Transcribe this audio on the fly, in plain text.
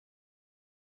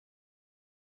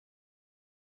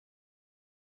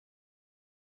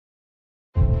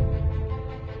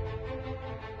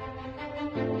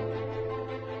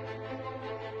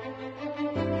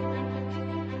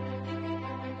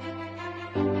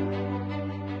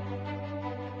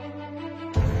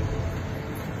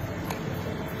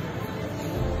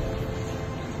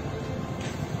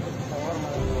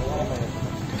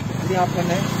Of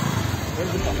பண்ணு.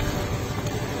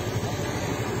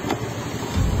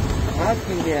 Mask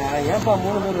இல்லையா? ஏன்பா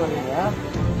 3 பேர் வரீங்க?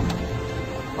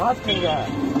 மாஸ்க் இங்க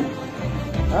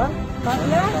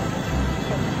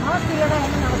மாஸ்க் இல்லடா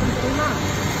என்ன நடக்குது தெரியுமா?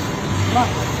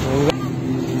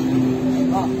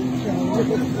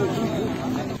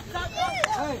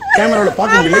 கேமராவில்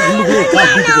பார்க்க முடியல. உள்ளுக்குள்ளே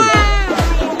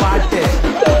பாட்டு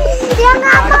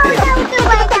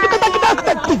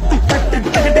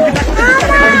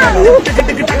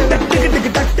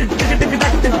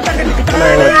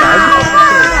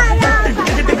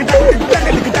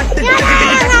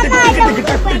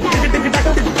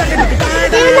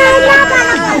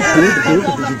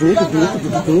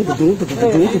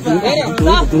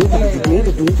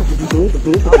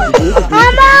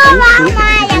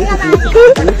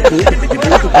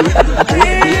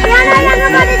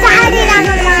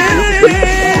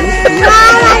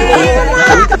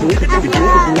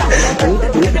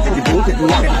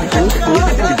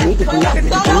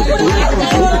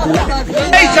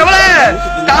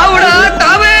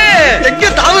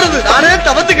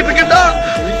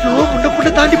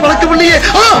தாண்டி பழக்கம் இல்லையே.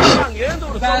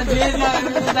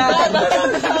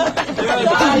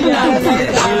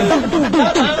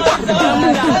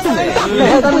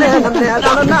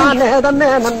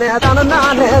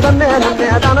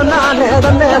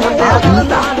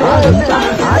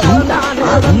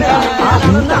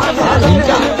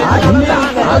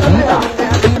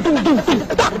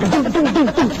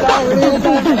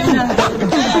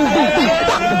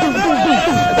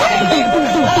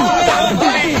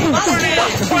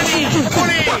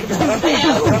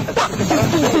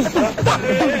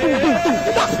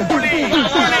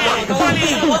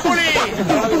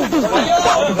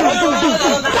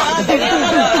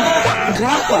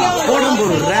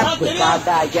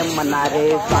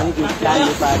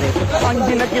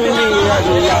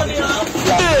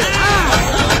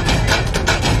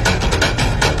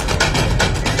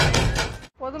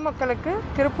 பொதுமக்களுக்கு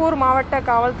திருப்பூர் மாவட்ட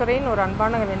காவல்துறையின் ஒரு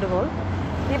அன்பான வேண்டுகோள்.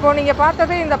 இப்போ நீங்கள்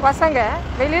பார்த்தது இந்த பசங்க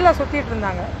வெளியில் சுற்றிட்டு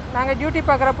இருந்தாங்க. நாங்கள் டியூட்டி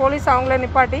பார்க்குற போலீஸ் அவங்கள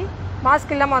நிப்பாட்டி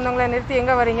மாஸ்க் இல்லாமல் வந்தவங்கள நிறுத்தி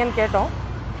எங்கே வரீங்கன்னு கேட்டோம்.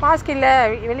 மாஸ்க் இல்லை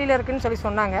வெளியில் இருக்குன்னு சொல்லி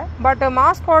சொன்னாங்க. பட்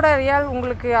மாஸ்கோட ரியல்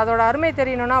உங்களுக்கு அதோட அருமை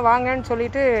தெரியணும்னா வாங்கன்னு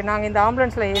சொல்லிட்டு நாங்கள் இந்த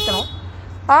ஆம்புலன்ஸில் ஏற்றினோம்.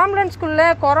 ஆம்புலன்ஸ்குள்ளே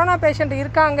கொரோனா பேஷண்ட்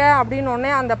இருக்காங்க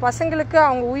அப்படின்னோடனே அந்த பசங்களுக்கு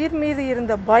அவங்க உயிர் மீது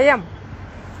இருந்த பயம்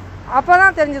அப்போ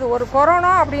தான் தெரிஞ்சது. ஒரு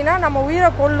கொரோனா அப்படின்னா நம்ம உயிரை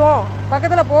கொல்லும்,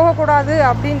 பக்கத்தில் போகக்கூடாது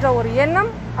அப்படின்ற ஒரு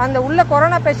எண்ணம் அந்த உள்ள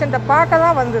கொரோனா பேஷண்ட்டை பார்க்க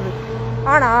தான் வந்தது.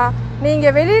 ஆனால்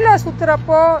நீங்கள் வெளியில்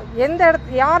சுற்றுறப்போ எந்த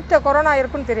யார்கிட்ட கொரோனா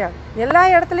இருக்குன்னு தெரியாது. எல்லா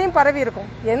இடத்துலையும் பரவி இருக்கும்.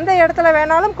 எந்த இடத்துல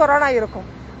வேணாலும் கொரோனா இருக்கும்.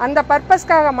 அந்த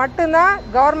பர்பஸ்க்காக மட்டும்தான்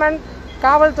கவர்மெண்ட்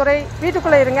காவல்துறை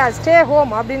வீட்டுக்குள்ளே இருங்க, ஸ்டே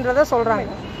ஹோம் அப்படின்றத சொல்கிறாங்க.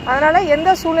 அதனால் எந்த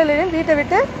சூழ்நிலையிலும் வீட்டை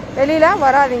விட்டு வெளியில்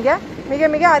வராதிங்க. மிக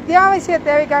மிக அத்தியாவசிய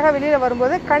தேவைக்காக வெளியில்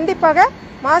வரும்போது கண்டிப்பாக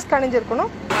மாஸ்க்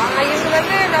அணிஞ்சிருக்கணும்.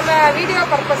 இது நம்ம வீடியோ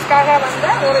பர்பஸ்க்காக வந்த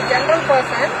ஒரு ஜென்ரல்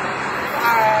பர்சன்.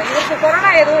 இதுக்கு கொரோனா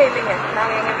எதுவும் இல்லைங்க.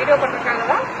 நாங்கள் எங்கள் வீடியோ பண்ணுறதுக்காக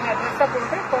தான் ட்ரெஸ்ஸை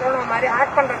போட்டு கொரோனா மாதிரி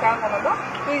ஆக்ட் பண்ணுறதுக்காக கொண்டு வந்தோம்.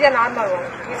 ஈஸியாக நார்மல்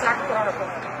வரும். It's not corona.